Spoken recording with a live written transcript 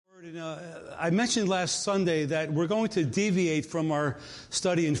I mentioned last Sunday that we're going to deviate from our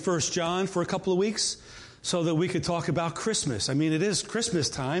study in 1 John for a couple of weeks so that we could talk about Christmas. I mean, it is Christmas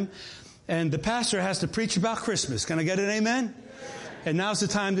time, and the pastor has to preach about Christmas. Can I get an amen? And now's the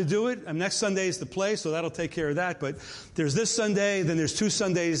time to do it. Next Sunday is the play, so that'll take care of that. But there's this Sunday, then there's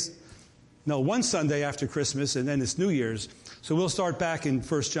one Sunday after Christmas, and then it's New Year's. So we'll start back in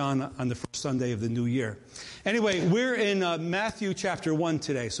 1 John on the first Sunday of the new year. Anyway, we're in Matthew chapter 1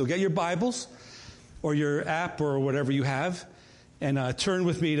 today. So get your Bibles or your app or whatever you have and turn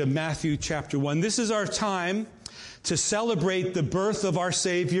with me to Matthew chapter 1. This is our time to celebrate the birth of our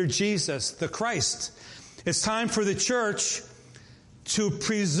Savior Jesus, the Christ. It's time for the church to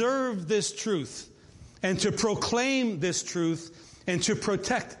preserve this truth and to proclaim this truth and to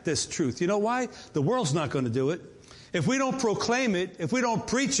protect this truth. You know why? The world's not going to do it. If we don't proclaim it, if we don't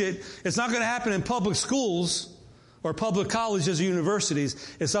preach it, it's not going to happen in public schools or public colleges or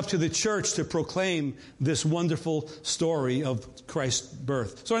universities. It's up to the church to proclaim this wonderful story of Christ's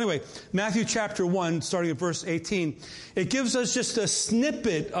birth. So anyway, Matthew chapter 1, starting at verse 18, it gives us just a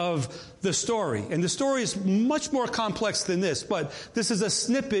snippet of the story. And the story is much more complex than this, but this is a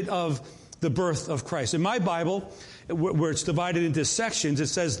snippet of the birth of Christ. In my Bible, where it's divided into sections, it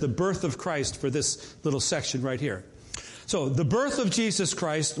says the birth of Christ for this little section right here. So the birth of Jesus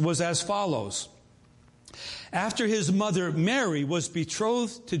Christ was as follows. After his mother Mary was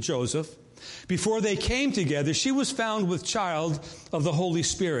betrothed to Joseph, before they came together, she was found with child of the Holy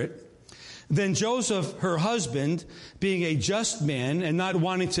Spirit. Then Joseph, her husband, being a just man and not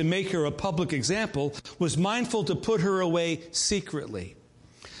wanting to make her a public example, was mindful to put her away secretly.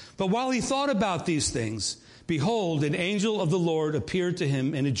 But while he thought about these things, behold, an angel of the Lord appeared to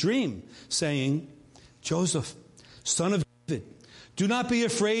him in a dream, saying, Joseph, son of David, do not be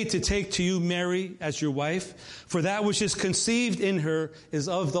afraid to take to you Mary as your wife, for that which is conceived in her is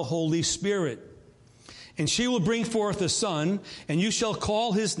of the Holy Spirit. And she will bring forth a son, and you shall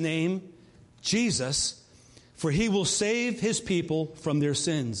call his name Jesus, for he will save his people from their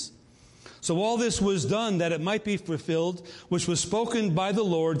sins. So all this was done that it might be fulfilled, which was spoken by the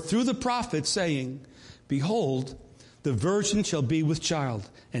Lord through the prophet, saying, Behold, the virgin shall be with child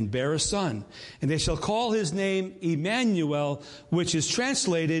and bear a son, and they shall call his name Emmanuel, which is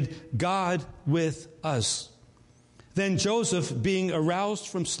translated God with us. Then Joseph, being aroused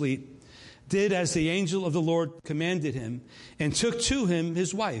from sleep, did as the angel of the Lord commanded him, and took to him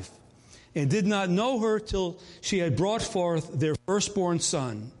his wife, and did not know her till she had brought forth their firstborn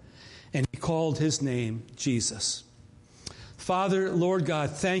son, and he called his name Jesus. Father, Lord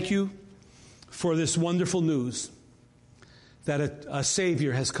God, thank you for this wonderful news that a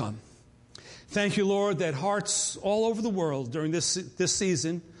Savior has come. Thank you, Lord, that hearts all over the world during this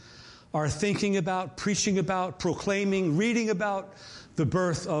season are thinking about, preaching about, proclaiming, reading about the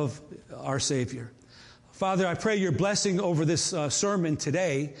birth of our Savior. Father, I pray your blessing over this sermon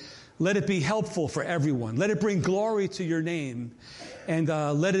today. Let it be helpful for everyone. Let it bring glory to your name. And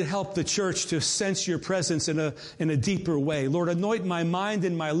let it help the church to sense your presence in a deeper way. Lord, anoint my mind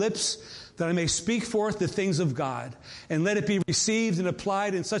and my lips that I may speak forth the things of God. And let it be received and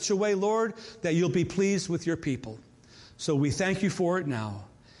applied in such a way, Lord, that you'll be pleased with your people. So we thank you for it now.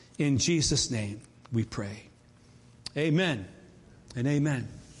 In Jesus' name we pray. Amen and amen.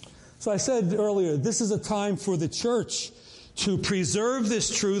 So I said earlier, this is a time for the church to preserve this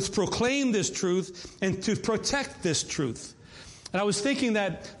truth, proclaim this truth, and to protect this truth. And I was thinking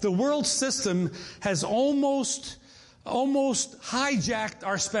that the world system has almost hijacked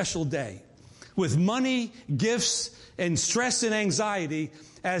our special day with money, gifts, and stress and anxiety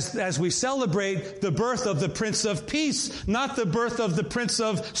as we celebrate the birth of the Prince of Peace, not the birth of the Prince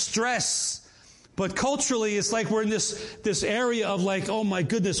of Stress. But culturally, it's like we're in this area of like, oh my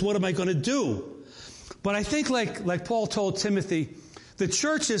goodness, what am I going to do? But I think like Paul told Timothy, the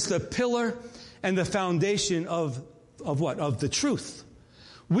church is the pillar and the foundation of what? Of the truth.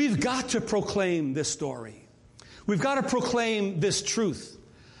 We've got to proclaim this story. We've got to proclaim this truth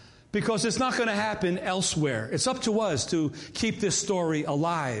because it's not going to happen elsewhere. It's up to us to keep this story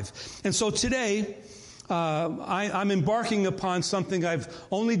alive. And so today, I'm embarking upon something I've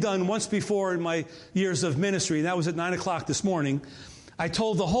only done once before in my years of ministry. And that was at 9 o'clock this morning. I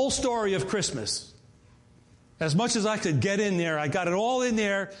told the whole story of Christmas. As much as I could get in there, I got it all in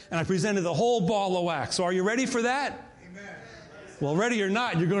there, and I presented the whole ball of wax. So are you ready for that? Amen. Well, ready or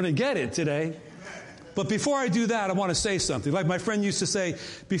not, you're going to get it today. Amen. But before I do that, I want to say something. Like my friend used to say,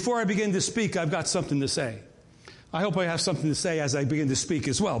 before I begin to speak, I've got something to say. I hope I have something to say as I begin to speak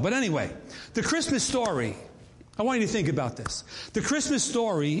as well. But anyway, the Christmas story, I want you to think about this. The Christmas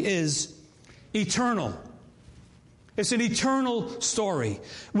story is eternal. It's an eternal story.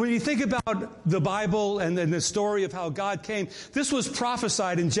 When you think about the Bible and then the story of how God came, this was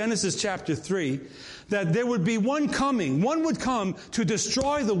prophesied in Genesis chapter 3, that there would be one would come to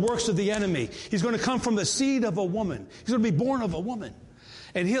destroy the works of the enemy. He's going to come from the seed of a woman. He's going to be born of a woman.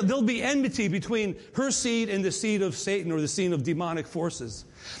 And there'll be enmity between her seed and the seed of Satan, or the seed of demonic forces.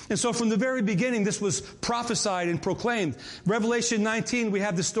 And so from the very beginning, this was prophesied and proclaimed. Revelation 19, we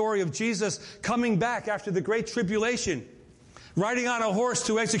have the story of Jesus coming back after the great tribulation, riding on a horse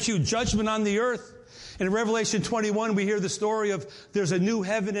to execute judgment on the earth. And in Revelation 21, we hear the story of there's a new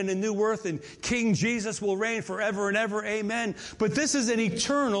heaven and a new earth, and King Jesus will reign forever and ever. Amen. But this is an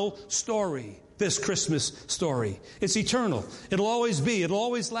eternal story, this Christmas story. It's eternal. It'll always be. It'll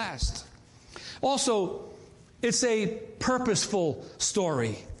always last. Also, it's a purposeful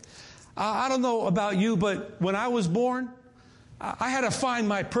story. I don't know about you, but when I was born, I had to find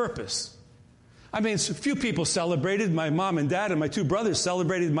my purpose. I mean, a few people celebrated. My mom and dad and my two brothers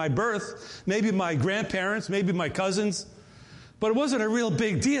celebrated my birth. Maybe my grandparents, maybe my cousins. But it wasn't a real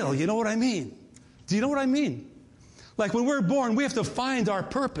big deal. You know what I mean? Do you know what I mean? Like when we're born, we have to find our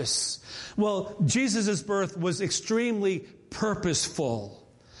purpose. Well, Jesus' birth was extremely purposeful.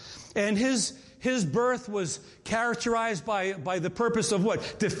 And his birth was characterized by the purpose of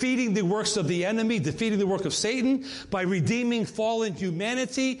what? Defeating the works of the enemy, defeating the work of Satan, by redeeming fallen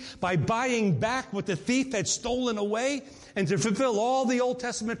humanity, by buying back what the thief had stolen away, and to fulfill all the Old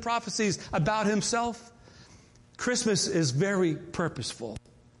Testament prophecies about himself. Christmas is very purposeful.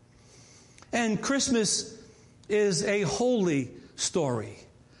 And Christmas is a holy story.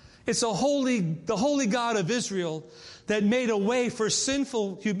 It's the holy God of Israel that made a way for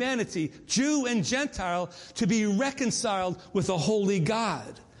sinful humanity, Jew and Gentile, to be reconciled with a holy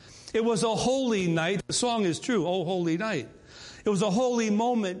God. It was a holy night. The song is true, "O Holy Night." It was a holy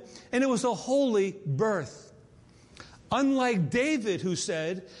moment, and it was a holy birth. Unlike David, who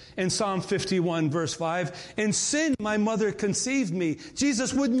said in Psalm 51, verse 5, "In sin my mother conceived me."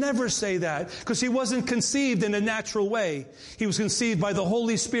 Jesus would never say that, because he wasn't conceived in a natural way. He was conceived by the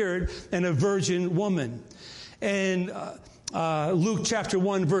Holy Spirit and a virgin woman. And Luke chapter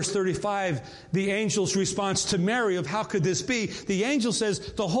 1, verse 35, the angel's response to Mary of how could this be? The angel says,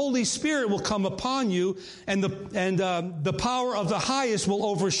 "The Holy Spirit will come upon you, and the power of the highest will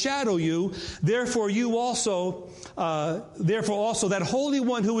overshadow you. Therefore also that Holy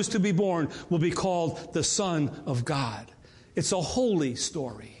One who is to be born will be called the Son of God." It's a holy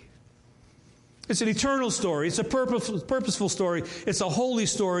story. It's an eternal story. It's a purposeful story. It's a holy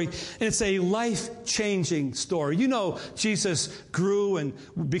story. And it's a life-changing story. You know, Jesus grew and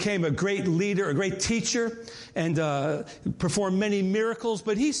became a great leader, a great teacher, and performed many miracles.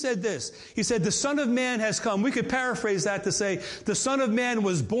 But he said this. He said, "The Son of Man has come." We could paraphrase that to say, the Son of Man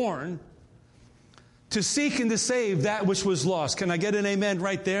was born to seek and to save that which was lost. Can I get an amen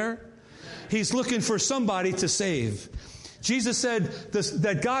right there? He's looking for somebody to save. Jesus said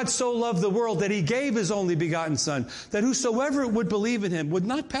that God so loved the world that he gave his only begotten Son, that whosoever would believe in him would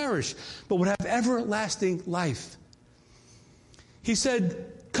not perish, but would have everlasting life. He said,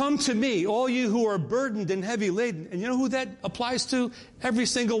 "Come to me, all you who are burdened and heavy laden." And you know who that applies to? Every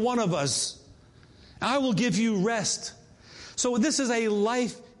single one of us. "I will give you rest." So this is a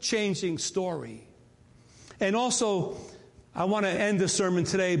life-changing story. And also, I want to end the sermon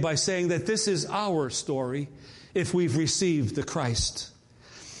today by saying that this is our story if we've received the Christ.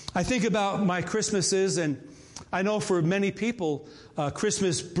 I think about my Christmases, and I know for many people,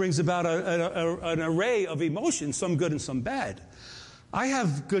 Christmas brings about an array of emotions, some good and some bad. I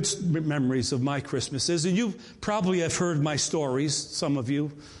have good memories of my Christmases, and you probably have heard my stories. Some of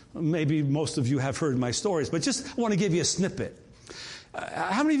you, maybe most of you have heard my stories, but just I want to give you a snippet.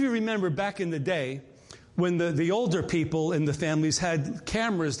 How many of you remember back in the day when the older people in the families had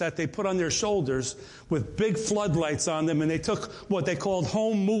cameras that they put on their shoulders with big floodlights on them, and they took what they called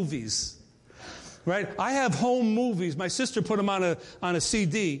home movies, right? I have home movies. My sister put them on a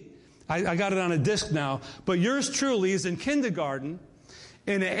CD. I got it on a disc now. But yours truly is in kindergarten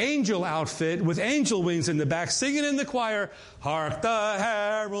in an angel outfit with angel wings in the back, singing in the choir, "Hark the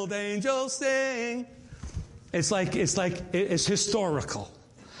herald angels sing." It's historical.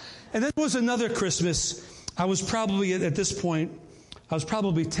 And then there was another Christmas. I was probably, at this point, I was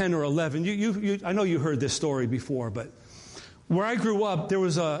probably 10 or 11. I know you heard this story before, but where I grew up, there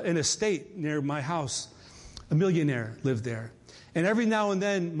was an estate near my house. A millionaire lived there. And every now and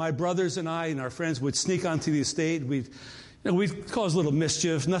then, my brothers and I and our friends would sneak onto the estate. We'd We'd cause a little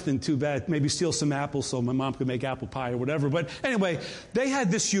mischief, nothing too bad. Maybe steal some apples so my mom could make apple pie or whatever. But anyway, they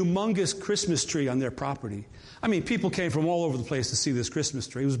had this humongous Christmas tree on their property. I mean, people came from all over the place to see this Christmas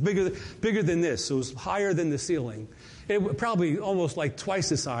tree. It was bigger than this. It was higher than the ceiling. It was probably almost like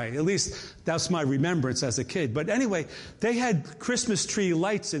twice as high. At least that's my remembrance as a kid. But anyway, they had Christmas tree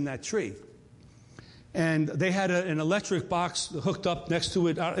lights in that tree. And they had an electric box hooked up next to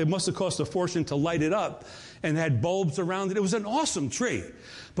it. It must have cost a fortune to light it up. And they had bulbs around it. It was an awesome tree.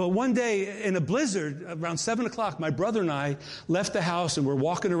 But one day in a blizzard, around 7 o'clock, my brother and I left the house and we're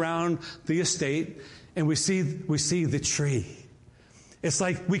walking around the estate and we see the tree. It's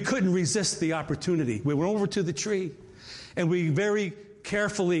like we couldn't resist the opportunity. We went over to the tree and we very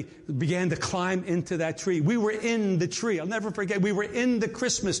carefully began to climb into that tree. We were in the tree. I'll never forget. We were in the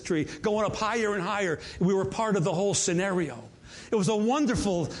Christmas tree, going up higher and higher. We were part of the whole scenario. It was a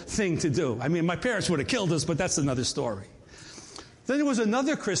wonderful thing to do. I mean, my parents would have killed us, but that's another story. Then there was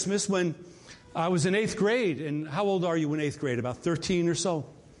another Christmas when I was in 8th grade. And how old are you in 8th grade? About 13 or so.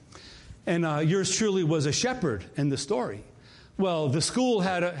 And yours truly was a shepherd in the story. Well, the school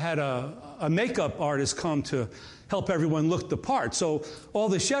had a makeup artist come to help everyone look the part. So all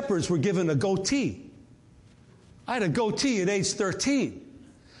the shepherds were given a goatee. I had a goatee at age 13.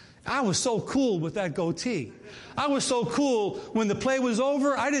 I was so cool with that goatee. I was so cool when the play was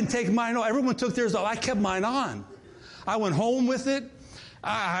over. I didn't take mine off. Everyone took theirs off. I kept mine on. I went home with it.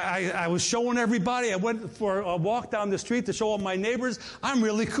 I was showing everybody. I went for a walk down the street to show all my neighbors. I'm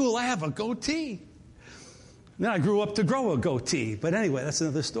really cool. I have a goatee. Then I grew up to grow a goatee. But anyway, that's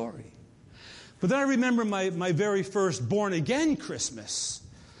another story. But then I remember my very first born-again Christmas.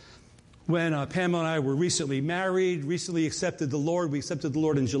 When Pamela and I were recently married, recently accepted the Lord. We accepted the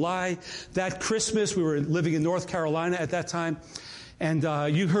Lord in July. That Christmas, we were living in North Carolina at that time. And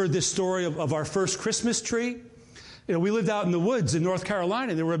you heard this story of our first Christmas tree. You know, we lived out in the woods in North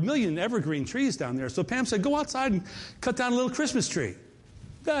Carolina. There were 1 million evergreen trees down there. So Pam said, go outside and cut down a little Christmas tree.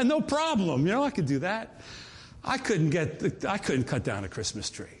 No problem. You know, I could do that. I couldn't cut down a Christmas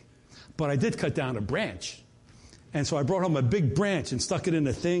tree. But I did cut down a branch. And so I brought home a big branch and stuck it in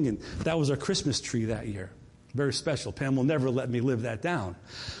a thing, and that was our Christmas tree that year. Very special. Pam will never let me live that down.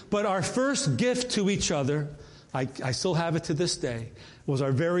 But our first gift to each other, I still have it to this day, was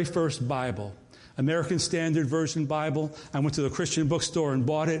our very first Bible. American Standard Version Bible. I went to the Christian bookstore and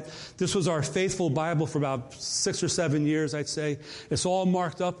bought it. This was our faithful Bible for about 6 or 7 years, I'd say. It's all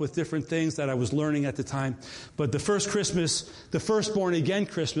marked up with different things that I was learning at the time. But the first Christmas, the first born-again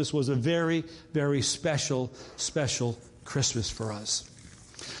Christmas, was a very, very special Christmas for us.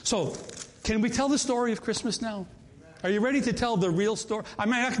 So, can we tell the story of Christmas now? Are you ready to tell the real story? I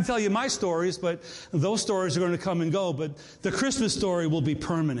mean, I can tell you my stories, but those stories are going to come and go. But the Christmas story will be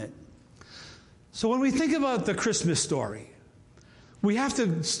permanent. So when we think about the Christmas story, we have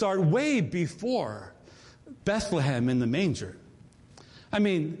to start way before Bethlehem in the manger. I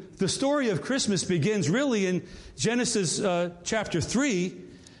mean, the story of Christmas begins really in Genesis chapter 3,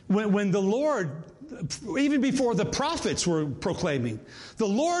 when the Lord, even before the prophets were proclaiming, the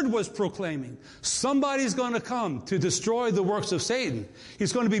Lord was proclaiming, somebody's going to come to destroy the works of Satan.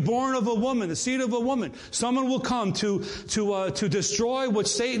 He's going to be born of a woman, the seed of a woman. Someone will come to destroy what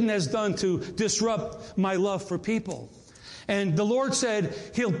Satan has done to disrupt my love for people. And the Lord said,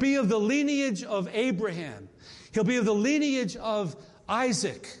 he'll be of the lineage of Abraham. He'll be of the lineage of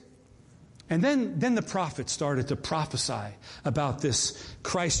Isaac. And then the prophets started to prophesy about this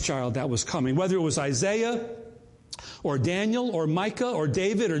Christ child that was coming. Whether it was Isaiah or Daniel or Micah or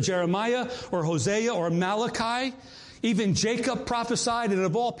David or Jeremiah or Hosea or Malachi. Even Jacob prophesied, and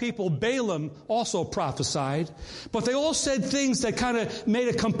of all people, Balaam also prophesied. But they all said things that kind of made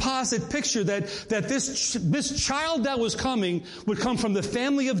a composite picture that this child that was coming would come from the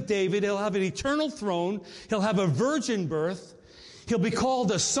family of David. He'll have an eternal throne. He'll have a virgin birth. He'll be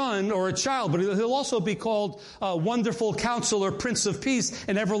called a son or a child, but he'll also be called Wonderful Counselor, Prince of Peace,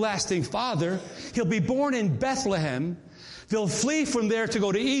 and Everlasting Father. He'll be born in Bethlehem. They'll flee from there to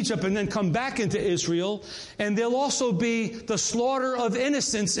go to Egypt and then come back into Israel. And there'll also be the slaughter of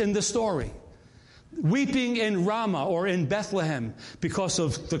innocents in the story. Weeping in Ramah or in Bethlehem because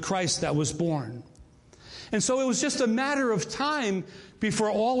of the Christ that was born. And so it was just a matter of time before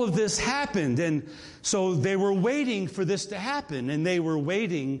all of this happened. And so they were waiting for this to happen. And they were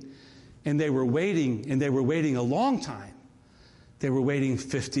waiting, and they were waiting, and they were waiting a long time. They were waiting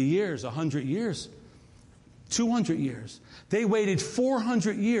 50 years, 100 years, 200 years. They waited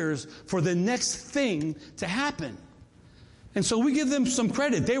 400 years for the next thing to happen. And so we give them some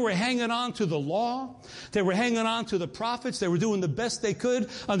credit. They were hanging on to the law. They were hanging on to the prophets. They were doing the best they could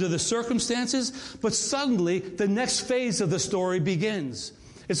under the circumstances. But suddenly, the next phase of the story begins.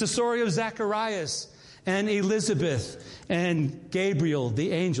 It's the story of Zacharias and Elizabeth and Gabriel,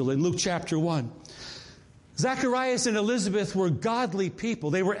 the angel, in Luke chapter 1. Zacharias and Elizabeth were godly people.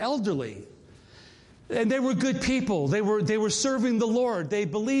 They were elderly. And they were good people. They were serving the Lord. They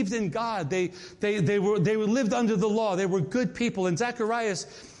believed in God. They lived under the law. They were good people. And Zacharias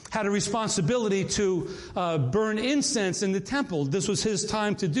had a responsibility to burn incense in the temple. This was his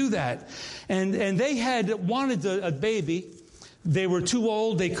time to do that. And they had wanted a baby. They were too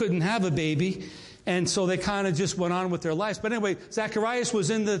old. They couldn't have a baby. And so they kind of just went on with their lives. But anyway, Zacharias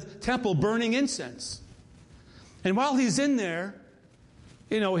was in the temple burning incense. And while he's in there,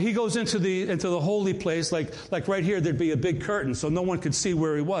 he goes into the holy place, like right here, there'd be a big curtain, so no one could see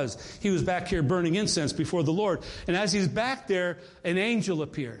where he was. He was back here burning incense before the Lord. And as he's back there, an angel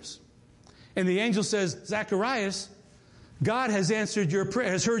appears. And the angel says, Zacharias, God has answered your prayer,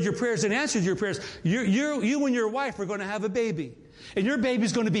 has heard your prayers and answered your prayers. You and your wife are going to have a baby. And your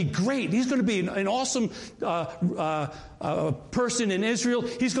baby's going to be great. He's going to be an awesome person in Israel.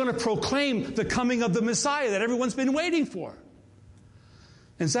 He's going to proclaim the coming of the Messiah that everyone's been waiting for.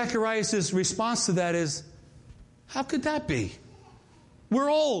 And Zacharias' response to that is, how could that be? We're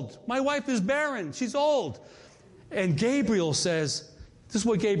old. My wife is barren. She's old. And Gabriel says, this is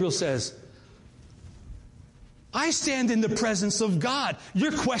what Gabriel says, I stand in the presence of God.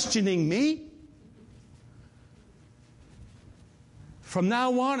 You're questioning me? From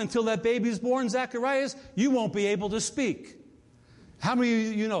now on, until that baby's born, Zacharias, you won't be able to speak. How many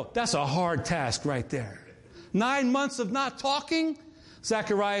of you know? That's a hard task right there. 9 months of not talking,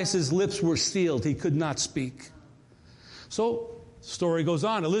 Zacharias' lips were sealed. He could not speak. So, the story goes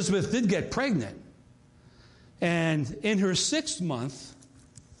on. Elizabeth did get pregnant. And in her 6th month,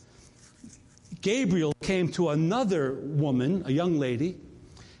 Gabriel came to another woman, a young lady,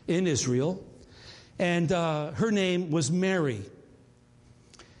 in Israel. And her name was Mary.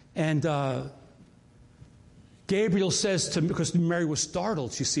 And Gabriel says to, because Mary was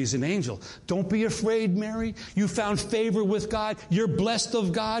startled, she sees an angel. Don't be afraid, Mary. You found favor with God. You're blessed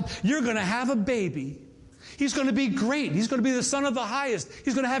of God. You're going to have a baby. He's going to be great. He's going to be the Son of the Highest.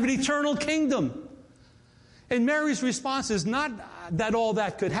 He's going to have an eternal kingdom. And Mary's response is not that all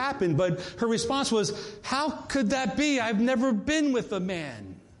that could happen, but her response was, how could that be? I've never been with a man.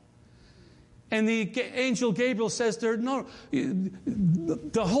 And the angel Gabriel says to her, no,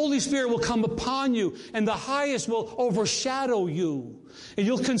 the Holy Spirit will come upon you, and the highest will overshadow you. And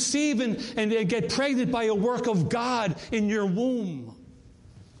you'll conceive and get pregnant by a work of God in your womb.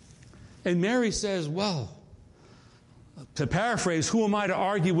 And Mary says, well, to paraphrase, who am I to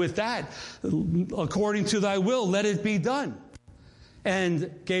argue with that? According to thy will, let it be done.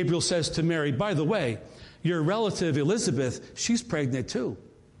 And Gabriel says to Mary, by the way, your relative Elizabeth, she's pregnant too.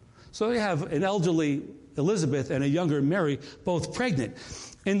 So you have an elderly Elizabeth and a younger Mary, both pregnant.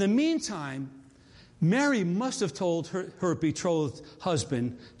 In the meantime, Mary must have told her betrothed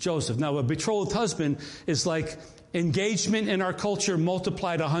husband, Joseph. Now, a betrothed husband is like engagement in our culture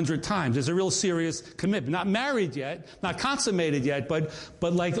multiplied 100 times. It's a real serious commitment. Not married yet, not consummated yet, but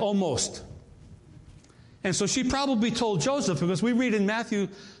like almost. And so she probably told Joseph, because we read in Matthew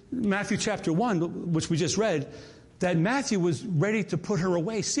chapter 1, which we just read, that Matthew was ready to put her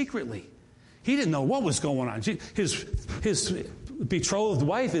away secretly. He didn't know what was going on. His betrothed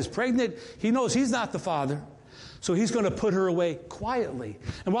wife is pregnant. He knows he's not the father. So he's going to put her away quietly.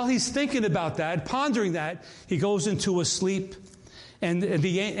 And while he's thinking about that, pondering that, he goes into a sleep. And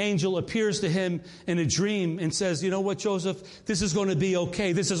the angel appears to him in a dream and says, you know what, Joseph, this is going to be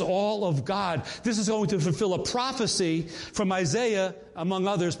okay. This is all of God. This is going to fulfill a prophecy from Isaiah, among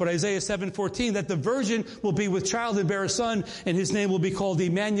others, but Isaiah 7:14, that the virgin will be with child and bear a son, and his name will be called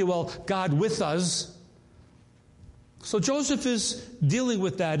Emmanuel, God with us. So Joseph is dealing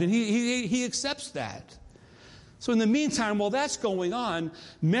with that, and he accepts that. So in the meantime, while that's going on,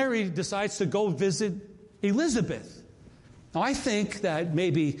 Mary decides to go visit Elizabeth. Now, I think that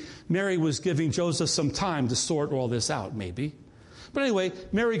maybe Mary was giving Joseph some time to sort all this out, maybe. But anyway,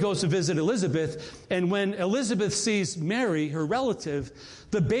 Mary goes to visit Elizabeth, and when Elizabeth sees Mary, her relative,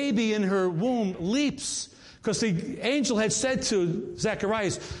 the baby in her womb leaps, because the angel had said to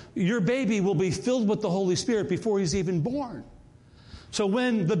Zacharias, your baby will be filled with the Holy Spirit before he's even born. So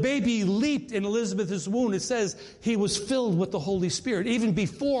when the baby leaped in Elizabeth's womb, it says he was filled with the Holy Spirit, even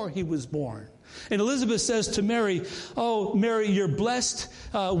before he was born. And Elizabeth says to Mary, oh, Mary, you're blessed.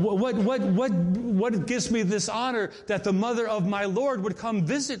 What gives me this honor that the mother of my Lord would come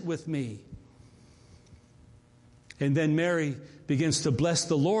visit with me? And then Mary begins to bless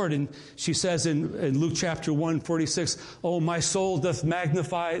the Lord. And she says in Luke chapter 1:46, "Oh, my soul doth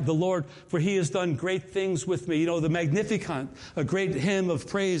magnify the Lord, for he has done great things with me." You know, the Magnificat, a great hymn of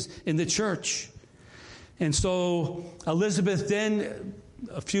praise in the church. And so Elizabeth then,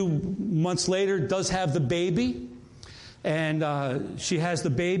 a few months later, does have the baby. And she has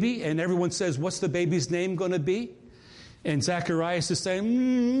the baby, and everyone says, "What's the baby's name going to be?" And Zacharias is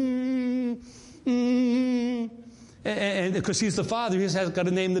saying, and because he's the father, he's got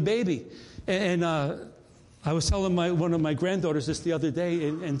to name the baby. And I was telling one of my granddaughters this the other day,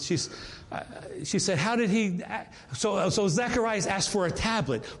 and she said, "How did he?" So Zacharias asked for a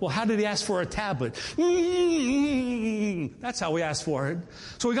tablet. Well, how did he ask for a tablet? That's how he asked for it.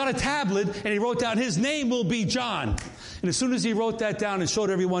 So he got a tablet, and he wrote down, "His name will be John." And as soon as he wrote that down and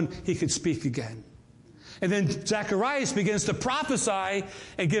showed everyone, he could speak again. And then Zacharias begins to prophesy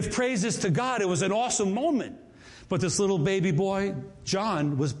and give praises to God. It was an awesome moment. But this little baby boy,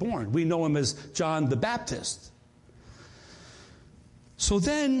 John, was born. We know him as John the Baptist. So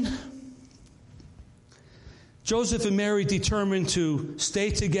then, Joseph and Mary determined to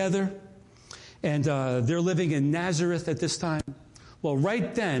stay together. And they're living in Nazareth at this time. Well,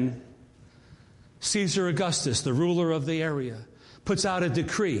 right then, Caesar Augustus, the ruler of the area, puts out a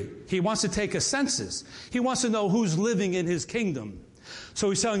decree. He wants to take a census. He wants to know who's living in his kingdom. So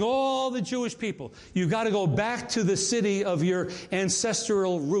he's telling all the Jewish people, you got to go back to the city of your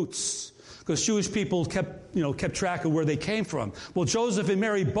ancestral roots. Because Jewish people kept track of where they came from. Well, Joseph and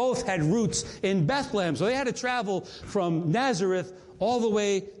Mary both had roots in Bethlehem. So they had to travel from Nazareth all the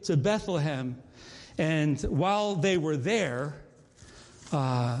way to Bethlehem. And while they were there,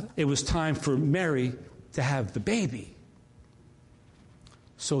 it was time for Mary to have the baby.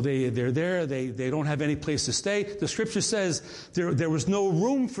 So they're there. They don't have any place to stay. The scripture says there was no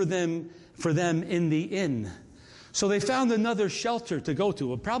room for them in the inn. So they found another shelter to go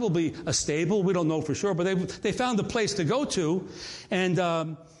to, probably a stable. We don't know for sure, but they found a place to go to,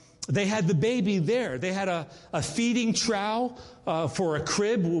 and they had the baby there. They had a feeding trough for a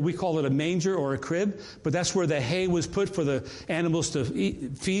crib. We call it a manger or a crib, but that's where the hay was put for the animals to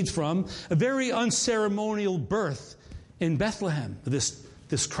feed from. A very unceremonial birth in Bethlehem.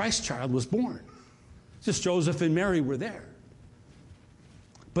 This Christ child was born. Just Joseph and Mary were there.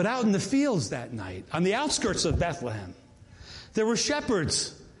 But out in the fields that night, on the outskirts of Bethlehem, there were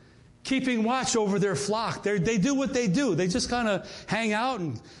shepherds keeping watch over their flock. They do what they do. They just kind of hang out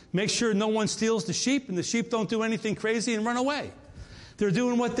and make sure no one steals the sheep, and the sheep don't do anything crazy and run away. They're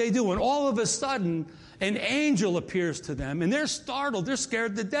doing what they do. And all of a sudden, an angel appears to them, and they're startled. They're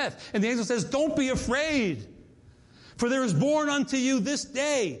scared to death. And the angel says, "Don't be afraid. For there is born unto you this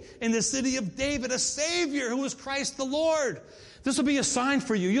day in the city of David a Savior who is Christ the Lord. This will be a sign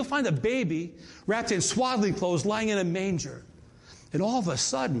for you. You'll find a baby wrapped in swaddling clothes lying in a manger." And all of a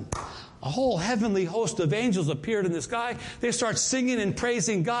sudden, a whole heavenly host of angels appeared in the sky. They start singing and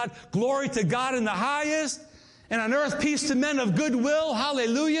praising God. "Glory to God in the highest, and on earth peace to men of good will."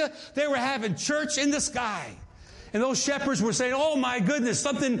 Hallelujah. They were having church in the sky. And those shepherds were saying, "Oh my goodness,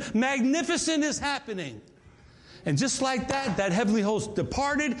 something magnificent is happening." And just like that heavenly host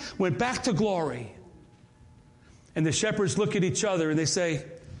departed, went back to glory. And the shepherds look at each other and they say,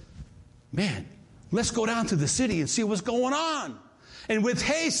 "Man, let's go down to the city and see what's going on." And with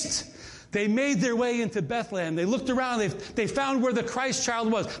haste, they made their way into Bethlehem. They looked around. They found where the Christ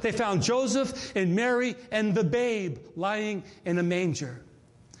child was. They found Joseph and Mary and the babe lying in a manger.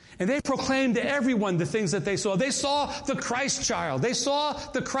 And they proclaimed to everyone the things that they saw. They saw the Christ child. They saw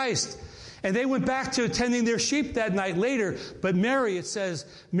the Christ. And they went back to attending their sheep that night later. But Mary, it says,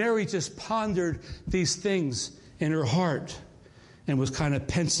 Mary just pondered these things in her heart and was kind of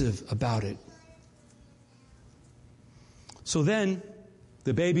pensive about it. So then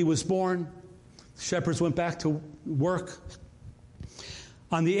the baby was born. The shepherds went back to work.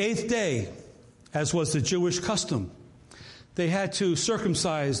 On the 8th day, as was the Jewish custom, they had to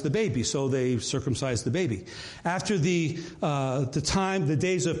circumcise the baby, so they circumcised the baby. After the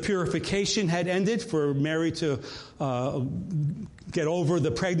days of purification had ended for Mary to get over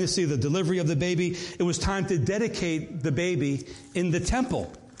the pregnancy, the delivery of the baby, it was time to dedicate the baby in the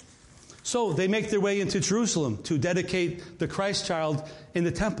temple. So they make their way into Jerusalem to dedicate the Christ child in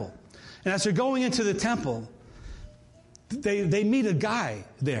the temple. And as they're going into the temple, they meet a guy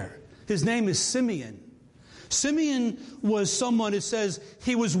there. His name is Simeon. Simeon was someone, it says,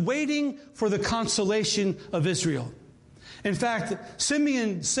 he was waiting for the consolation of Israel. In fact,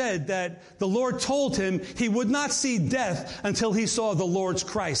 Simeon said that the Lord told him he would not see death until he saw the Lord's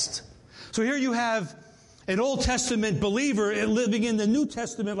Christ. So here you have An Old Testament believer living in the New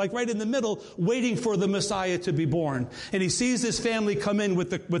Testament, like right in the middle, waiting for the Messiah to be born. And he sees this family come in with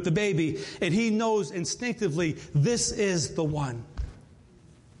the baby, and he knows instinctively, this is the one.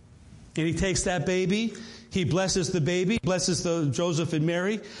 And he takes that baby, he blesses the baby, blesses Joseph and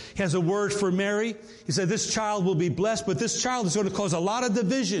Mary. He has a word for Mary. He said, this child will be blessed, but this child is going to cause a lot of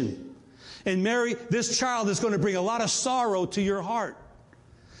division. And Mary, this child is going to bring a lot of sorrow to your heart.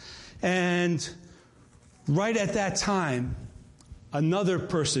 And right at that time, another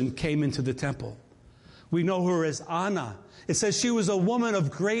person came into the temple. We know her as Anna. It says she was a woman of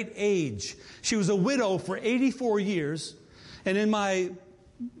great age. She was a widow for 84 years. And in my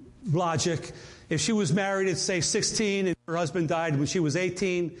logic, if she was married at, say, 16 and her husband died when she was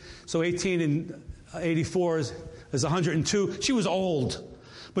 18, so 18 and 84 is 102, she was old.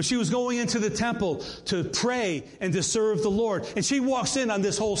 But she was going into the temple to pray and to serve the Lord. And she walks in on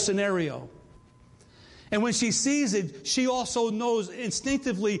this whole scenario. And when she sees it, she also knows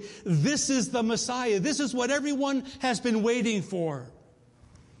instinctively, this is the Messiah. This is what everyone has been waiting for.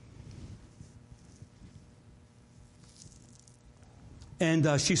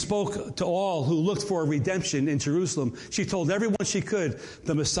 And she spoke to all who looked for a redemption in Jerusalem. She told everyone she could,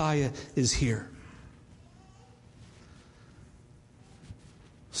 the Messiah is here.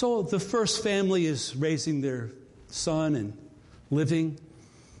 So the first family is raising their son and living.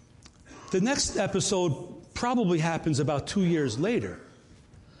 The next episode probably happens about 2 years later.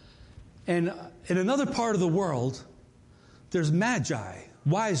 And in another part of the world, there's magi,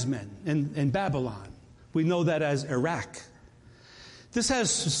 wise men in Babylon. We know that as Iraq. This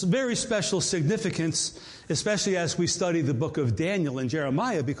has very special significance, especially as we study the book of Daniel and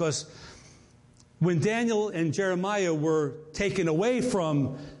Jeremiah, because when Daniel and Jeremiah were taken away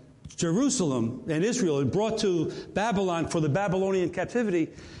from Jerusalem and Israel and brought to Babylon for the Babylonian captivity,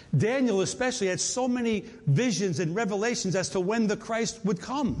 Daniel especially had so many visions and revelations as to when the Christ would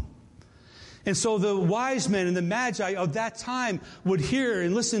come. And so the wise men and the magi of that time would hear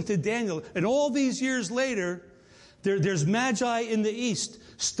and listen to Daniel. And all these years later, there's magi in the east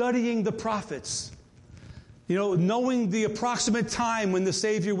studying the prophets, knowing the approximate time when the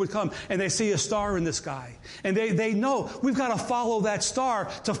Savior would come, and they see a star in the sky. And they know, we've got to follow that star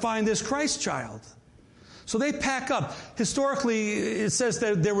to find this Christ child. So they pack up. Historically, it says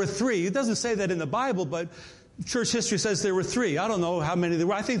that there were 3. It doesn't say that in the Bible, but church history says there were 3. I don't know how many there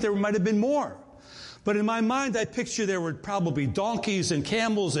were. I think there might have been more. But in my mind, I picture there were probably donkeys and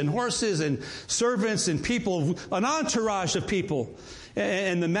camels and horses and servants and people, an entourage of people.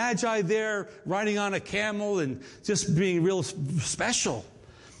 And the magi there riding on a camel and just being real special.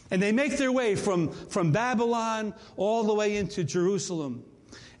 And they make their way from Babylon all the way into Jerusalem.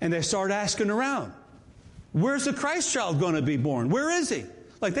 And they start asking around, where's the Christ child going to be born? Where is he?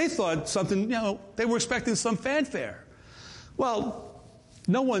 Like they thought something, they were expecting some fanfare. Well,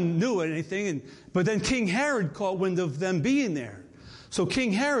 no one knew anything, but then King Herod caught wind of them being there. So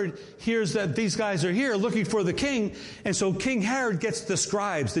King Herod hears that these guys are here looking for the king, and so King Herod gets the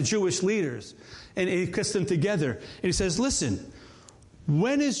scribes, the Jewish leaders, and he gets them together. And he says, listen,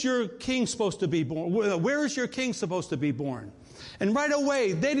 when is your king supposed to be born? Where is your king supposed to be born? And right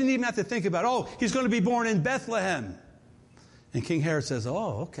away, they didn't even have to think about, he's going to be born in Bethlehem. And King Herod says,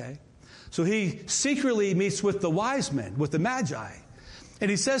 okay. So he secretly meets with the wise men, with the magi. And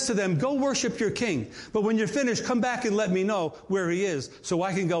he says to them, go worship your king. But when you're finished, come back and let me know where he is so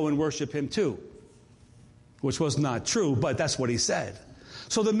I can go and worship him too. Which was not true, but that's what he said.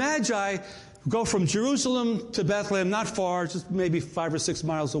 So the magi go from Jerusalem to Bethlehem, not far, just maybe 5 or 6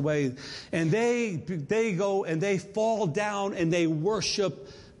 miles away. And they go and they fall down and they worship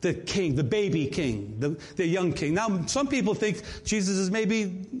the king, the baby king, the young king. Now, some people think Jesus is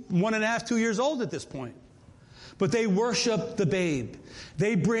maybe 1.5, 2 years old at this point. But they worship the babe.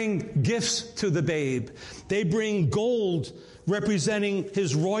 They bring gifts to the babe. They bring gold representing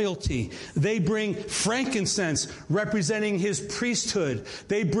his royalty. They bring frankincense representing his priesthood.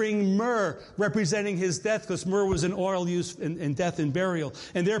 They bring myrrh representing his death, because myrrh was an oil used in death and burial.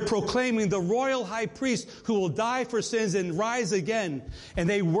 And they're proclaiming the royal high priest who will die for sins and rise again. And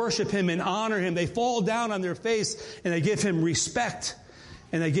they worship him and honor him. They fall down on their face and they give him respect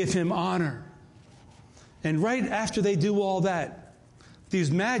and they give him honor. And right after they do all that,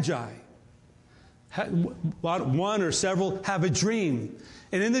 these magi, one or several, have a dream.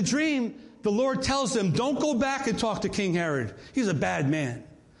 And in the dream, the Lord tells them, don't go back and talk to King Herod. He's a bad man.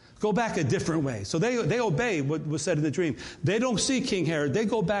 Go back a different way. So they obey what was said in the dream. They don't see King Herod. They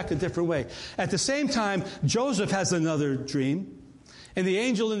go back a different way. At the same time, Joseph has another dream. And the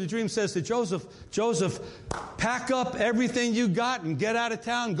angel in the dream says to Joseph, pack up everything you got and get out of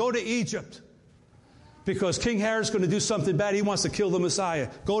town. Go to Egypt. because King Herod's going to do something bad. He wants to kill the Messiah.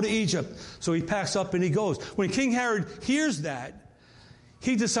 Go to Egypt. So he packs up and he goes. When King Herod hears that,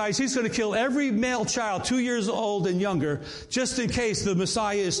 he decides he's going to kill every male child 2 years old and younger, just in case the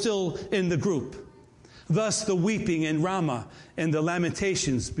Messiah is still in the group. Thus the weeping in Ramah and the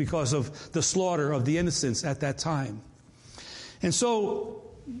lamentations because of the slaughter of the innocents at that time. And so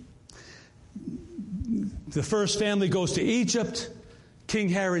the first family goes to Egypt. King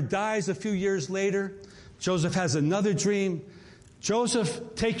Herod dies a few years later. Joseph has another dream.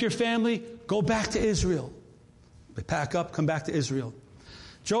 Joseph, take your family, go back to Israel. They pack up, come back to Israel.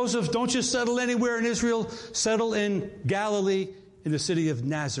 Joseph, don't just settle anywhere in Israel. Settle in Galilee, in the city of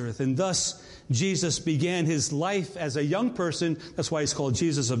Nazareth. And thus, Jesus began his life as a young person. That's why he's called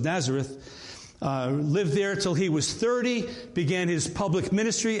Jesus of Nazareth. Lived there till he was 30. Began his public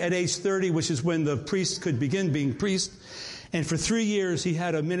ministry at age 30, which is when the priest could begin being priest. And for 3 years, he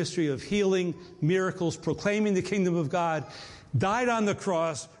had a ministry of healing, miracles, proclaiming the kingdom of God. Died on the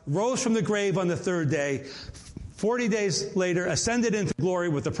cross, rose from the grave on the third day. 40 days later, ascended into glory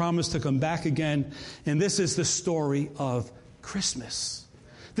with the promise to come back again. And this is the story of Christmas.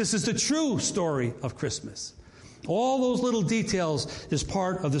 This is the true story of Christmas. All those little details is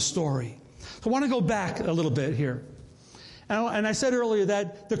part of the story. So I want to go back a little bit here. And I said earlier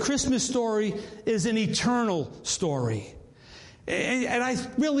that the Christmas story is an eternal story. And I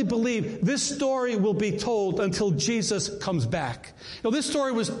really believe this story will be told until Jesus comes back. This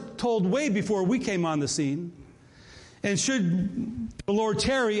story was told way before we came on the scene. And should the Lord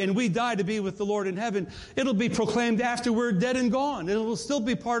tarry and we die to be with the Lord in heaven, it'll be proclaimed after we're dead and gone. It will still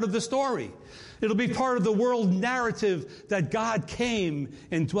be part of the story. It'll be part of the world narrative that God came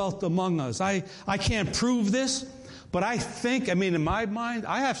and dwelt among us. I can't prove this, but I think, in my mind,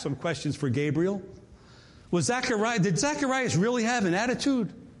 I have some questions for Gabriel. Did Zacharias really have an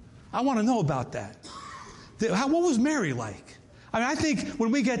attitude? I want to know about that. What was Mary like? I think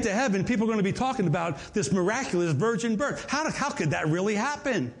when we get to heaven, people are going to be talking about this miraculous virgin birth. How could that really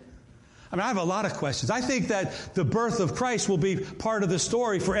happen? I have a lot of questions. I think that the birth of Christ will be part of the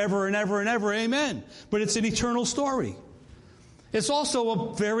story forever and ever and ever. Amen. But it's an eternal story. It's also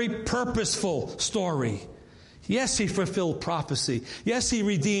a very purposeful story. Yes, he fulfilled prophecy. Yes, he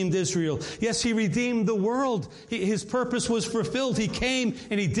redeemed Israel. Yes, he redeemed the world. His purpose was fulfilled. He came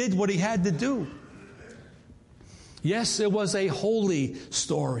and he did what he had to do. Yes, it was a holy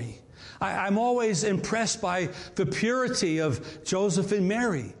story. I'm always impressed by the purity of Joseph and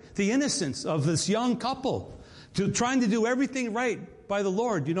Mary, the innocence of this young couple, trying to do everything right by the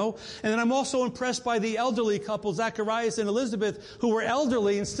Lord, And then I'm also impressed by the elderly couple, Zacharias and Elizabeth, who were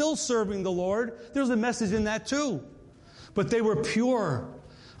elderly and still serving the Lord. There's a message in that too. But they were pure.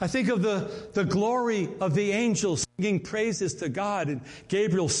 I think of the glory of the angels singing praises to God, and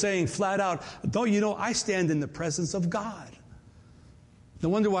Gabriel saying flat out, don't you know, I stand in the presence of God. No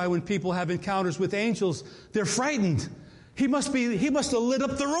wonder why when people have encounters with angels, they're frightened. He must have lit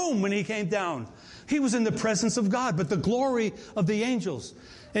up the room when he came down. He was in the presence of God, but the glory of the angels.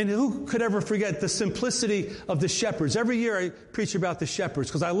 And who could ever forget the simplicity of the shepherds? Every year I preach about the shepherds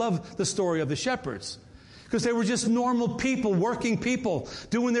because I love the story of the shepherds. Because they were just normal people, working people,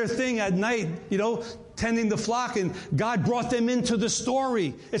 doing their thing at night, tending the flock, and God brought them into the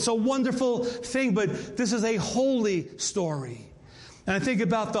story. It's a wonderful thing, but this is a holy story. And I think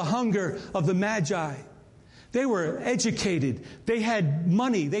about the hunger of the Magi. They were educated. They had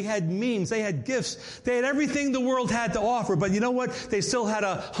money. They had means. They had gifts. They had everything the world had to offer. But you know what? They still had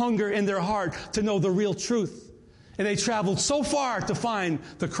a hunger in their heart to know the real truth. And they traveled so far to find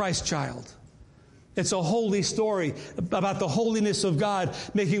the Christ child. It's a holy story about the holiness of God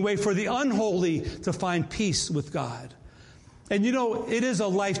making way for the unholy to find peace with God. And it is a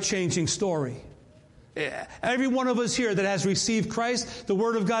life-changing story. Every one of us here that has received Christ, the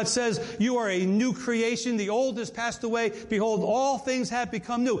Word of God says, you are a new creation. The old has passed away. Behold, all things have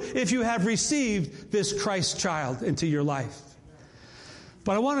become new. If you have received this Christ child into your life.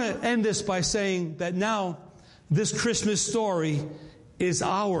 But I want to end this by saying that now this Christmas story is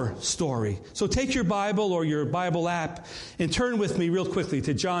our story. So take your Bible or your Bible app and turn with me real quickly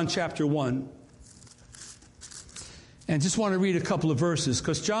to John chapter 1. And just want to read a couple of verses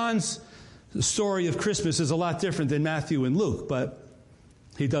because John's story of Christmas is a lot different than Matthew and Luke, but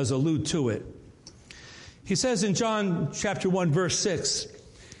he does allude to it. He says in John chapter 1 verse 6,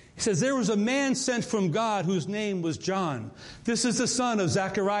 he says, there was a man sent from God whose name was John. This is the son of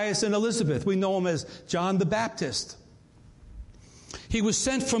Zacharias and Elizabeth. We know him as John the Baptist. He was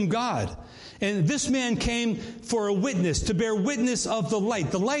sent from God. And this man came for a witness, to bear witness of the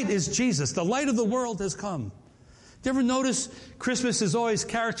light. The light is Jesus. The light of the world has come. Do you ever notice Christmas is always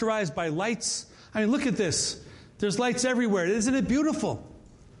characterized by lights? I mean, look at this. There's lights everywhere. Isn't it beautiful?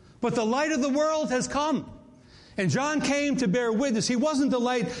 But the light of the world has come. And John came to bear witness. He wasn't the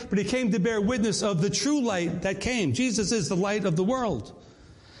light, but he came to bear witness of the true light that came. Jesus is the light of the world,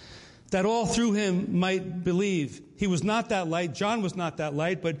 that all through him might believe. He was not that light. John was not that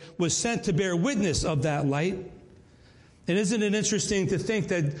light, but was sent to bear witness of that light. And isn't it interesting to think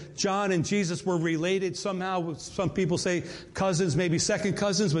that John and Jesus were related somehow? Some people say cousins, maybe second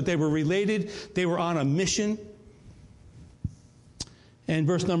cousins, but they were related. They were on a mission. And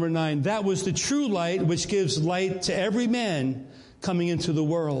verse number 9, that was the true light which gives light to every man coming into the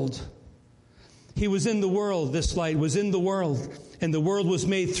world. He was in the world, this light was in the world, and the world was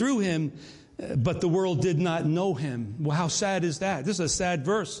made through him, but the world did not know him. Well, how sad is that? This is a sad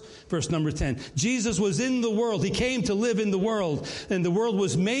verse, verse number 10. Jesus was in the world. He came to live in the world, and the world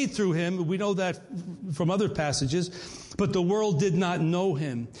was made through him. We know that from other passages, but the world did not know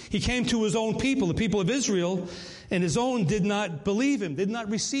him. He came to his own people, the people of Israel, and his own did not believe him, did not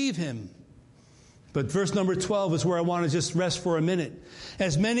receive him. But verse number 12 is where I want to just rest for a minute.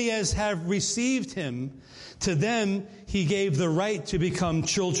 As many as have received him, to them he gave the right to become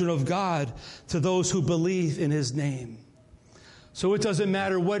children of God, to those who believe in his name. So it doesn't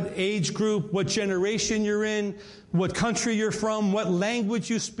matter what age group, what generation you're in, what country you're from, what language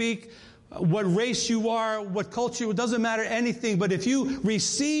you speak, what race you are, what culture, it doesn't matter anything. But if you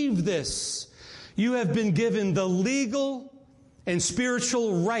receive this, you have been given the legal and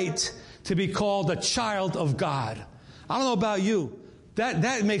spiritual right to be called a child of God. I don't know about you.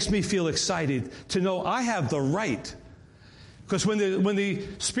 That makes me feel excited to know I have the right. Because when the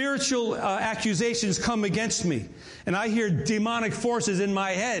spiritual accusations come against me, and I hear demonic forces in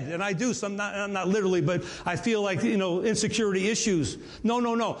my head, and I do, not literally, but I feel like, insecurity issues.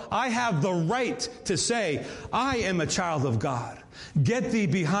 No. I have the right to say, I am a child of God. Get thee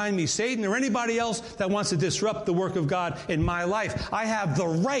behind me, Satan, or anybody else that wants to disrupt the work of God in my life. I have the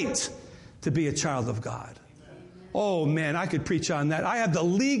right to be a child of God. Oh, man, I could preach on that. I have the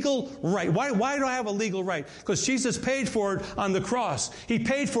legal right. Why do I have a legal right? Because Jesus paid for it on the cross. He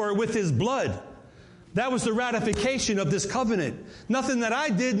paid for it with his blood. That was the ratification of this covenant. Nothing that I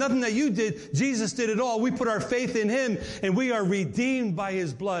did, nothing that you did. Jesus did it all. We put our faith in him, and we are redeemed by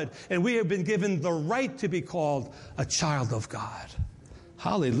his blood. And we have been given the right to be called a child of God.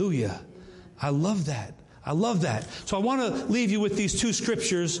 Hallelujah. I love that. I love that. So I want to leave you with these two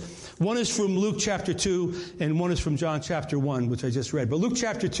scriptures. One is from Luke chapter 2, and one is from John chapter 1, which I just read. But Luke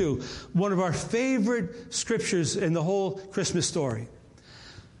chapter 2, one of our favorite scriptures in the whole Christmas story.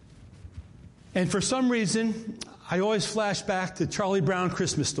 And for some reason, I always flash back to Charlie Brown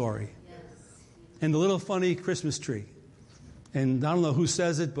Christmas Story. Yes. And the little funny Christmas tree. And I don't know who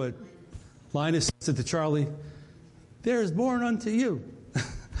says it, but Linus said to Charlie, there is born unto you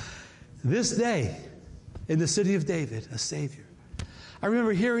this day in the city of David, a Savior. I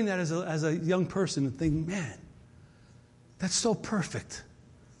remember hearing that as a young person and thinking, man, that's so perfect.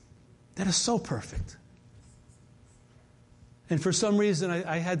 That is so perfect. And for some reason,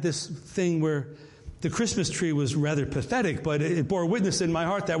 I had this thing where the Christmas tree was rather pathetic, but it bore witness in my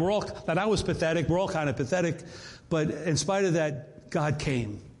heart that I was pathetic. We're all kind of pathetic. But in spite of that, God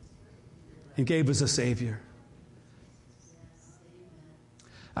came and gave us a Savior.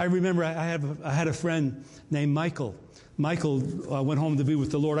 I remember I had a friend named Michael. Michael went home to be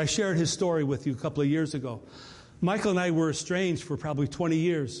with the Lord. I shared his story with you a couple of years ago. Michael and I were estranged for probably 20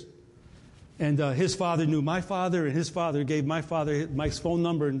 years. And his father knew my father, and his father gave my father Mike's phone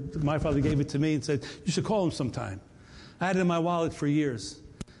number, and my father gave it to me and said, you should call him sometime. I had it in my wallet for years.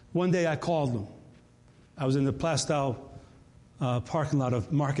 One day I called him. I was in the Plastow parking lot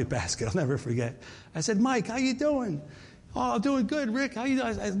of Market Basket. I'll never forget. I said, Mike, how you doing? Oh, I'm doing good, Rick. How you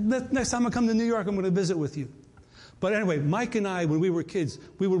doing? Next time I come to New York, I'm going to visit with you. But anyway, Mike and I, when we were kids,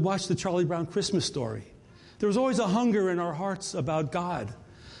 we would watch the Charlie Brown Christmas Story. There was always a hunger in our hearts about God.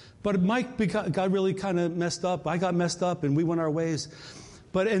 But Mike got really kind of messed up. I got messed up, and we went our ways.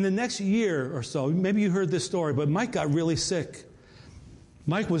 But in the next year or so, maybe you heard this story, but Mike got really sick.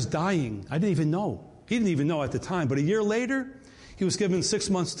 Mike was dying. I didn't even know. He didn't even know at the time. But a year later, he was given 6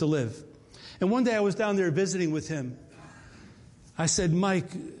 months to live. And one day I was down there visiting with him. I said,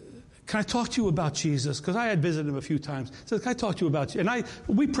 Mike, can I talk to you about Jesus? Because I had visited him a few times. I said, can I talk to you about you? And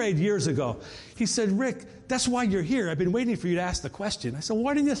we prayed years ago. He said, Rick, that's why you're here. I've been waiting for you to ask the question. I said,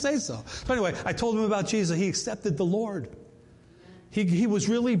 why didn't you say so? So anyway, I told him about Jesus. He accepted the Lord. He was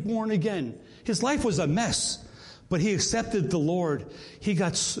really born again. His life was a mess, but he accepted the Lord. He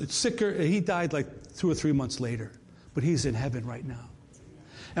got sicker. He died like 2 or 3 months later, but he's in heaven right now.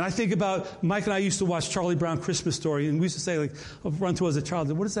 And I think about, Mike and I used to watch Charlie Brown Christmas Story, and we used to say, like, run to as a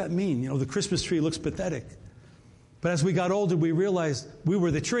child, what does that mean? You know, the Christmas tree looks pathetic. But as we got older, we realized we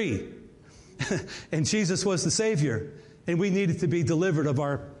were the tree. And Jesus was the Savior. And we needed to be delivered of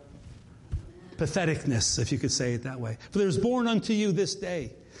our patheticness, if you could say it that way. For there is born unto you this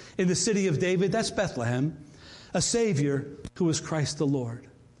day in the city of David, that's Bethlehem, a Savior who is Christ the Lord.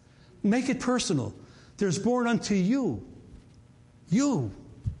 Make it personal. There's born unto you. You.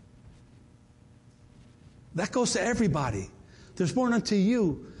 That goes to everybody. There's born unto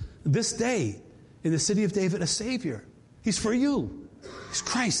you this day in the city of David a Savior. He's for you. He's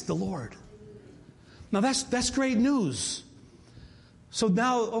Christ the Lord. Now that's great news. So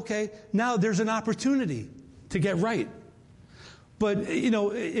now there's an opportunity to get right. But,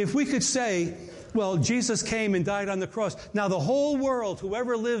 if we could say, well, Jesus came and died on the cross. Now the whole world,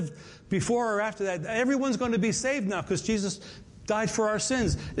 whoever lived before or after that, everyone's going to be saved now because Jesus died for our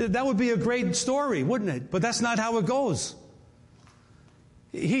sins. That would be a great story, wouldn't it? But that's not how it goes.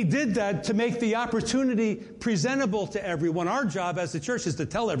 He did that to make the opportunity presentable to everyone. Our job as the church is to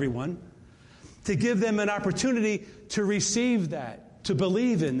tell everyone, to give them an opportunity to receive that, to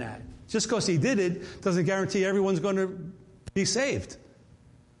believe in that. Just because he did it doesn't guarantee everyone's going to be saved.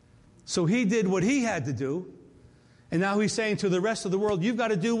 So he did what he had to do, and now he's saying to the rest of the world, you've got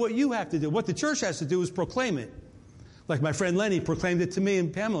to do what you have to do. What the church has to do is proclaim it. Like my friend Lenny proclaimed it to me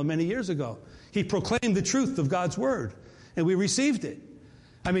and Pamela many years ago. He proclaimed the truth of God's Word, and we received it.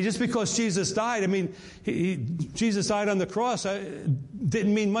 I mean, just because Jesus died, Jesus died on the cross,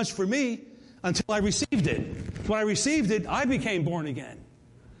 didn't mean much for me until I received it. When I received it, I became born again.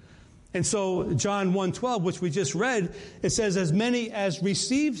 And so John 1:12, which we just read, it says, as many as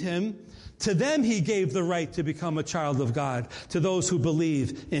received him, to them he gave the right to become a child of God, to those who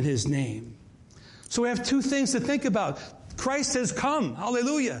believe in his name. So we have two things to think about. Christ has come.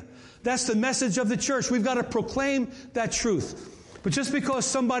 Hallelujah. That's the message of the church. We've got to proclaim that truth. But just because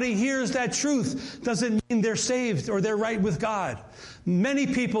somebody hears that truth doesn't mean they're saved or they're right with God. Many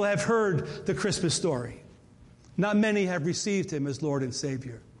people have heard the Christmas story. Not many have received him as Lord and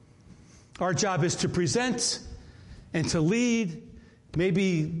Savior. Our job is to present and to lead,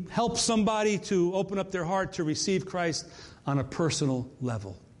 maybe help somebody to open up their heart to receive Christ on a personal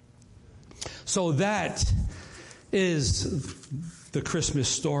level. So that is the Christmas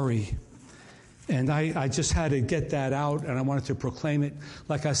story. And I just had to get that out, and I wanted to proclaim it.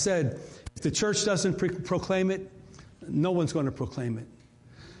 Like I said, if the church doesn't proclaim it, no one's going to proclaim it.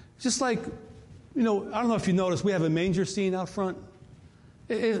 Just like, I don't know if you noticed, we have a manger scene out front.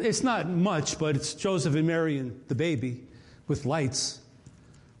 It's not much, but it's Joseph and Mary and the baby with lights.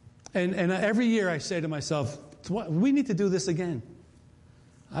 And every year I say to myself, we need to do this again.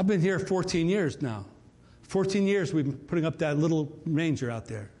 I've been here 14 years now. 14 years we've been putting up that little manger out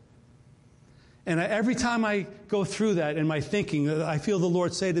there. And every time I go through that in my thinking, I feel the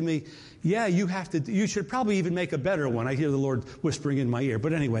Lord say to me, yeah, you should probably even make a better one. I hear the Lord whispering in my ear.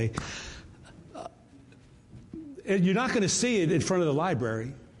 But anyway, you're not going to see it in front of the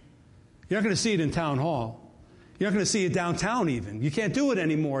library. You're not going to see it in town hall. You're not going to see it downtown even. You can't do it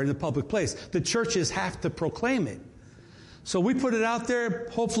anymore in a public place. The churches have to proclaim it. So we put it out there.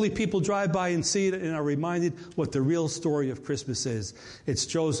 Hopefully people drive by and see it and are reminded what the real story of Christmas is. It's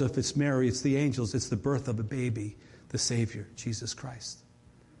Joseph, it's Mary, it's the angels, it's the birth of a baby, the Savior, Jesus Christ.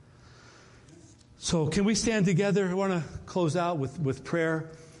 So can we stand together? I want to close out with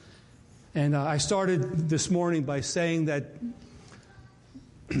prayer. And I started this morning by saying that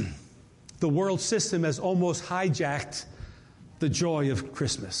the world system has almost hijacked the joy of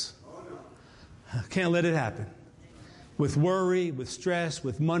Christmas. Can't let it happen. With worry, with stress,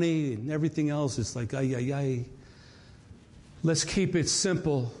 with money, and everything else, it's like, ay. Let's keep it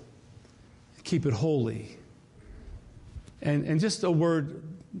simple, keep it holy. And just a word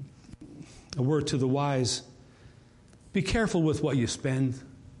to the wise. Be careful with what you spend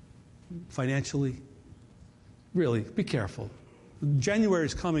financially. Really, be careful. January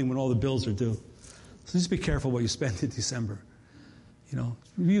is coming when all the bills are due. So just be careful what you spend in December.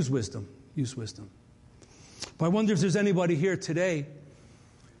 Use wisdom. Use wisdom. But I wonder if there's anybody here today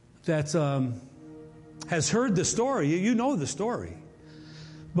that has heard the story. You know the story.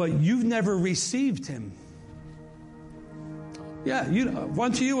 But you've never received him. Yeah,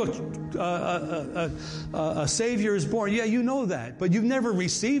 unto you a Savior is born. Yeah, you know that. But you've never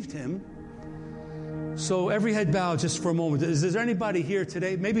received him. So every head bowed just for a moment. Is there anybody here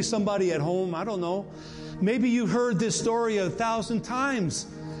today? Maybe somebody at home. I don't know. Maybe you heard this story 1,000 times.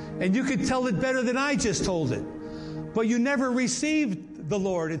 And you could tell it better than I just told it. But you never received the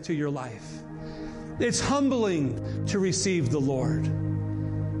Lord into your life. It's humbling to receive the Lord.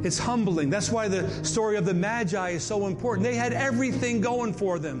 It's humbling. That's why the story of the Magi is so important. They had everything going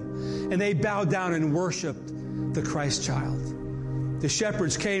for them, and they bowed down and worshiped the Christ child. The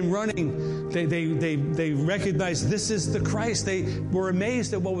shepherds came running. They recognized this is the Christ. They were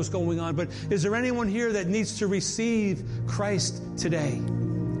amazed at what was going on. But is there anyone here that needs to receive Christ today?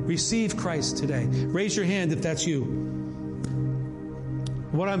 Receive Christ today. Raise your hand if that's you.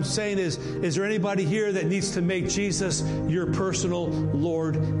 What I'm saying is there anybody here that needs to make Jesus your personal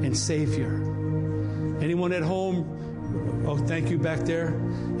Lord and Savior? Anyone at home? Oh, thank you back there.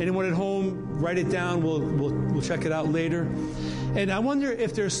 Anyone at home? Write it down. We'll check it out later. And I wonder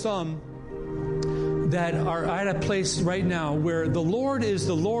if there's some that are at a place right now where the Lord is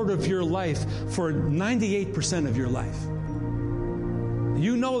the Lord of your life for 98% of your life.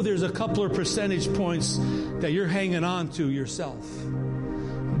 You know there's a couple of percentage points that you're hanging on to yourself.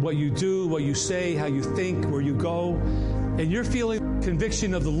 What you do, what you say, how you think, where you go. And you're feeling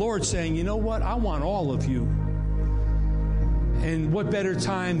conviction of the Lord saying, you know what? I want all of you. And what better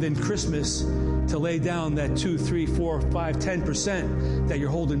time than Christmas to lay down that 2, 3, 4, 5, 10% that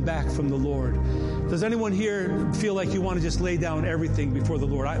you're holding back from the Lord? Does anyone here feel like you want to just lay down everything before the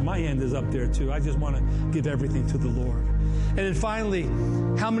Lord? My hand is up there too. I just want to give everything to the Lord. And then finally,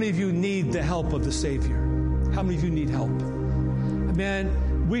 how many of you need the help of the Savior? How many of you need help?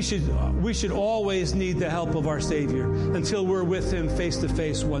 Man, we should always need the help of our Savior until we're with Him face to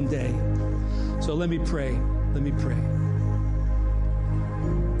face one day. So let me pray. Let me pray.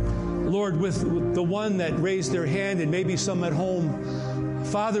 Lord, with the one that raised their hand and maybe some at home,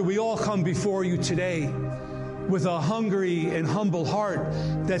 Father, we all come before you today with a hungry and humble heart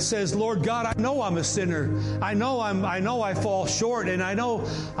that says, Lord God, I know I'm a sinner. I know I fall short, and I know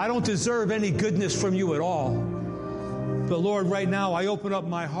I don't deserve any goodness from you at all. But Lord, right now I open up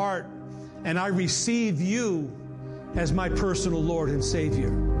my heart and I receive you as my personal Lord and Savior.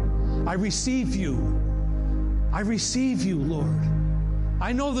 I receive you. I receive you, Lord.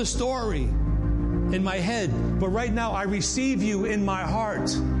 I know the story in my head, but right now I receive you in my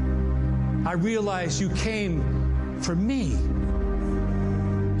heart. I realize you came for me.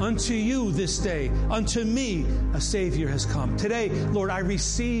 Unto you this day, unto me a Savior has come. Today, Lord, I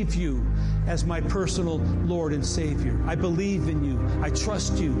receive you as my personal Lord and Savior. I believe in you. I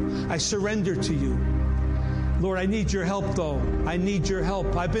trust you. I surrender to you. Lord, I need your help, though. I need your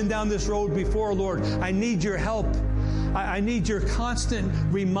help. I've been down this road before, Lord. I need your help. I need your constant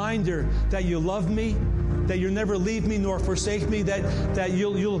reminder that you love me, that you'll never leave me nor forsake me, that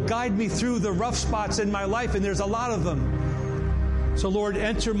you'll guide me through the rough spots in my life, and there's a lot of them. So, Lord,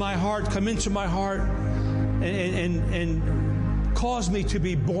 enter my heart, come into my heart, and cause me to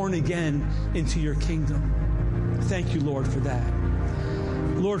be born again into your kingdom. Thank you, Lord, for that.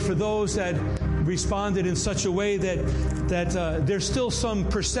 Lord, for those that responded in such a way that there's still some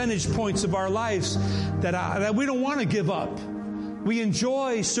percentage points of our lives that we don't want to give up. We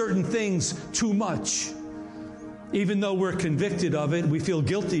enjoy certain things too much. Even though we're convicted of it, we feel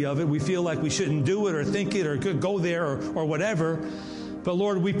guilty of it, we feel like we shouldn't do it or think it or go there or whatever. But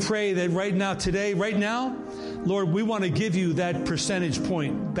Lord, we pray that right now, today, right now, Lord, we want to give you that percentage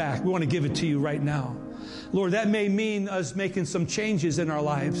point back. We want to give it to you right now. Lord, that may mean us making some changes in our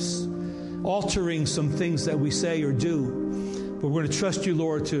lives, altering some things that we say or do. But we're going to trust you,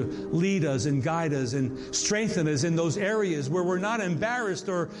 Lord, to lead us and guide us and strengthen us in those areas where we're not embarrassed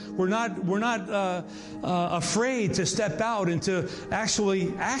or we're not afraid to step out and to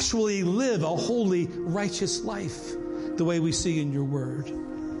actually live a holy, righteous life the way we see in your word.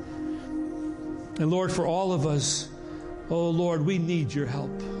 And Lord, for all of us, oh Lord, we need your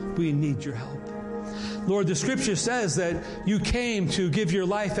help. We need your help. Lord, the scripture says that you came to give your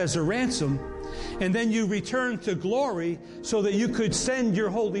life as a ransom, and then you returned to glory so that you could send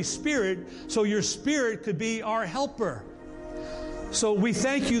your Holy Spirit, so your Spirit could be our helper. So we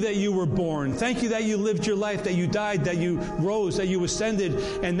thank you that you were born. Thank you that you lived your life, that you died, that you rose, that you ascended,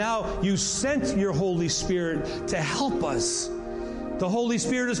 and now you sent your Holy Spirit to help us. The Holy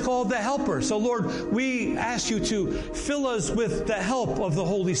Spirit is called the Helper. So, Lord, we ask you to fill us with the help of the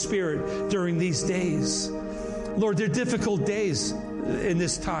Holy Spirit during these days. Lord, they're difficult days in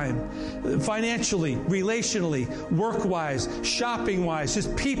this time. Financially, relationally, work-wise, shopping-wise,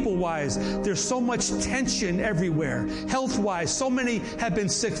 just people-wise. There's so much tension everywhere. Health-wise, so many have been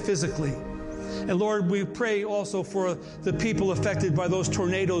sick physically. And Lord, we pray also for the people affected by those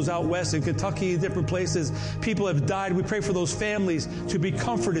tornadoes out west in Kentucky and different places. People have died. We pray for those families to be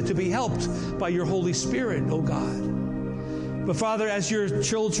comforted, to be helped by your Holy Spirit, oh God. But Father, as your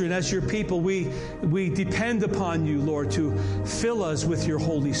children, as your people, we depend upon you, Lord, to fill us with your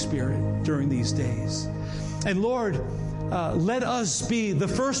Holy Spirit during these days. And Lord, let us be the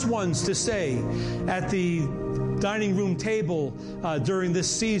first ones to say at the dining room table during this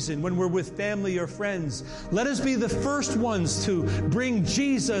season when we're with family or friends, let us be the first ones to bring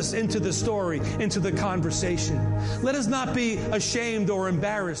Jesus into the story, into the conversation. Let us not be ashamed or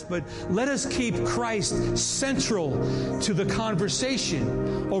embarrassed, but let us keep Christ central to the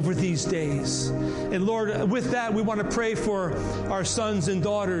conversation over these days. And Lord, with that, we want to pray for our sons and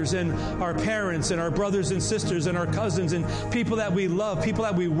daughters and our parents and our brothers and sisters and our cousins and people that we love, people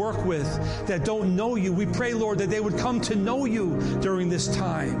that we work with that don't know you. We pray, Lord, that they would come to know you during this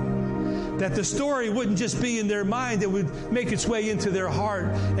time. That the story wouldn't just be in their mind, it would make its way into their heart,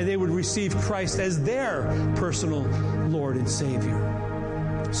 and they would receive Christ as their personal Lord and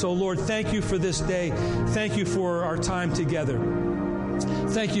Savior. So, Lord, thank you for this day. Thank you for our time together.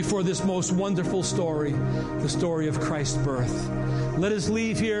 Thank you for this most wonderful story, the story of Christ's birth. Let us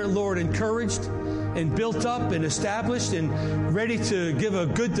leave here, Lord, encouraged and built up and established and ready to give a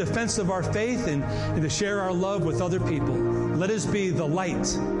good defense of our faith and to share our love with other people. Let us be the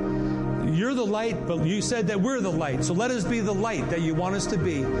light. You're the light, but you said that we're the light. So let us be the light that you want us to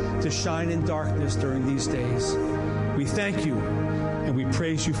be, to shine in darkness during these days. We thank you and we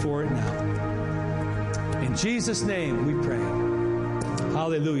praise you for it now. In Jesus' name we pray.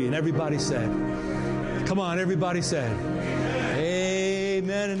 Hallelujah. And everybody said, come on, everybody said,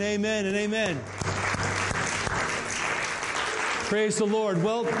 amen and amen and amen. Praise the Lord.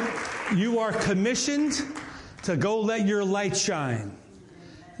 Well, you are commissioned to go let your light shine.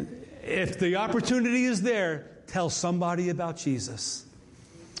 If the opportunity is there, tell somebody about Jesus.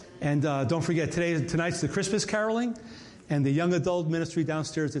 And don't forget, tonight's the Christmas caroling and the young adult ministry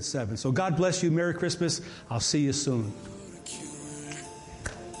downstairs at 7. So God bless you. Merry Christmas. I'll see you soon.